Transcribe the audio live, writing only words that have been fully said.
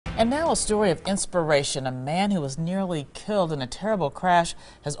And now a story of inspiration. A man who was nearly killed in a terrible crash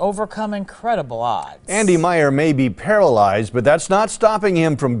has overcome incredible odds. Andy Meyer may be paralyzed, but that's not stopping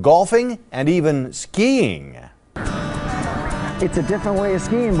him from golfing and even skiing. It's a different way of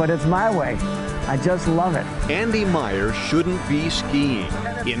skiing, but it's my way. I just love it. Andy Meyer shouldn't be skiing.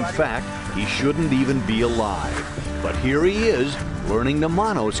 In fact, he shouldn't even be alive. But here he is, learning to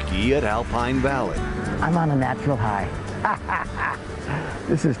monoski at Alpine Valley. I'm on a natural high.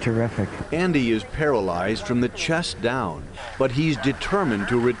 This is terrific. Andy is paralyzed from the chest down, but he's determined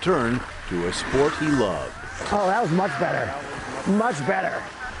to return to a sport he loved. Oh, that was much better. Much better.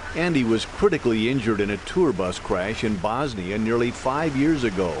 Andy was critically injured in a tour bus crash in Bosnia nearly 5 years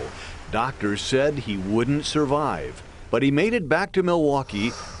ago. Doctors said he wouldn't survive, but he made it back to Milwaukee,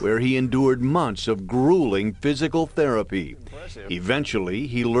 where he endured months of grueling physical therapy. Eventually,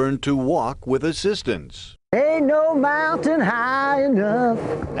 he learned to walk with assistance. Ain't no mountain high enough.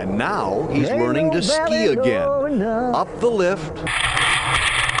 And now he's learning to ski again. Up the lift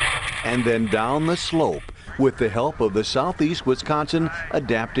and then down the slope with the help of the Southeast Wisconsin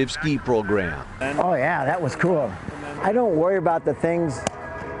Adaptive Ski Program. Oh yeah, that was cool. I don't worry about the things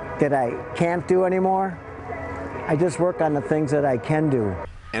that I can't do anymore. I just work on the things that I can do.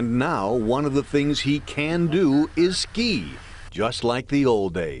 And now one of the things he can do is ski, just like the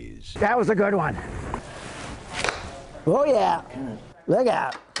old days. That was a good one. Oh yeah, look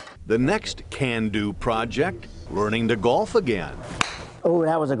out. The next can-do project, learning to golf again. Oh,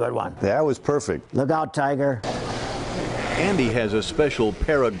 that was a good one. That was perfect. Look out, Tiger. Andy has a special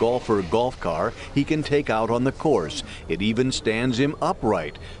para-golfer golf car he can take out on the course. It even stands him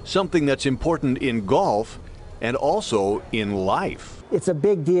upright, something that's important in golf and also in life. It's a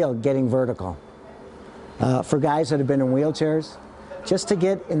big deal getting vertical. For guys that have been in wheelchairs, just to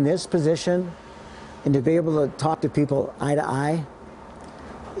get in this position and to be able to talk to people eye to eye,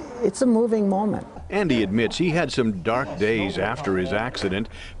 it's a moving moment. Andy admits he had some dark days after his accident,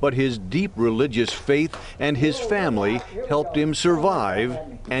 but his deep religious faith and his family helped him survive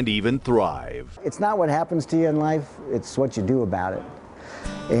and even thrive. It's not what happens to you in life, it's what you do about it.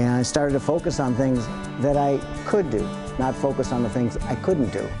 And I started to focus on things that I could do, not focus on the things I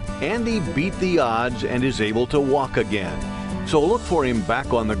couldn't do. Andy beat the odds and is able to walk again. So look for him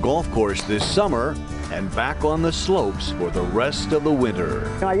back on the golf course this summer and back on the slopes for the rest of the winter.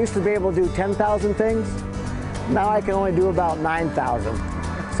 I used to be able to do 10,000 things. Now I can only do about 9,000.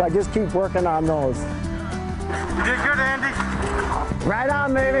 So I just keep working on those. You did good, Andy. Right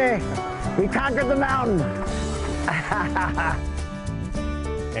on, baby. We conquered the mountain.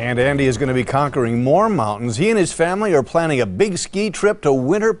 And Andy is going to be conquering more mountains. He and his family are planning a big ski trip to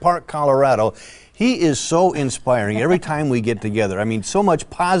Winter Park, Colorado. He is so inspiring every time we get together. I mean, so much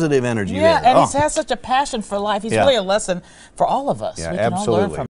positive energy there. Yeah, and he has such a passion for life. He's really a lesson for all of us. Yeah, we can all learn from him.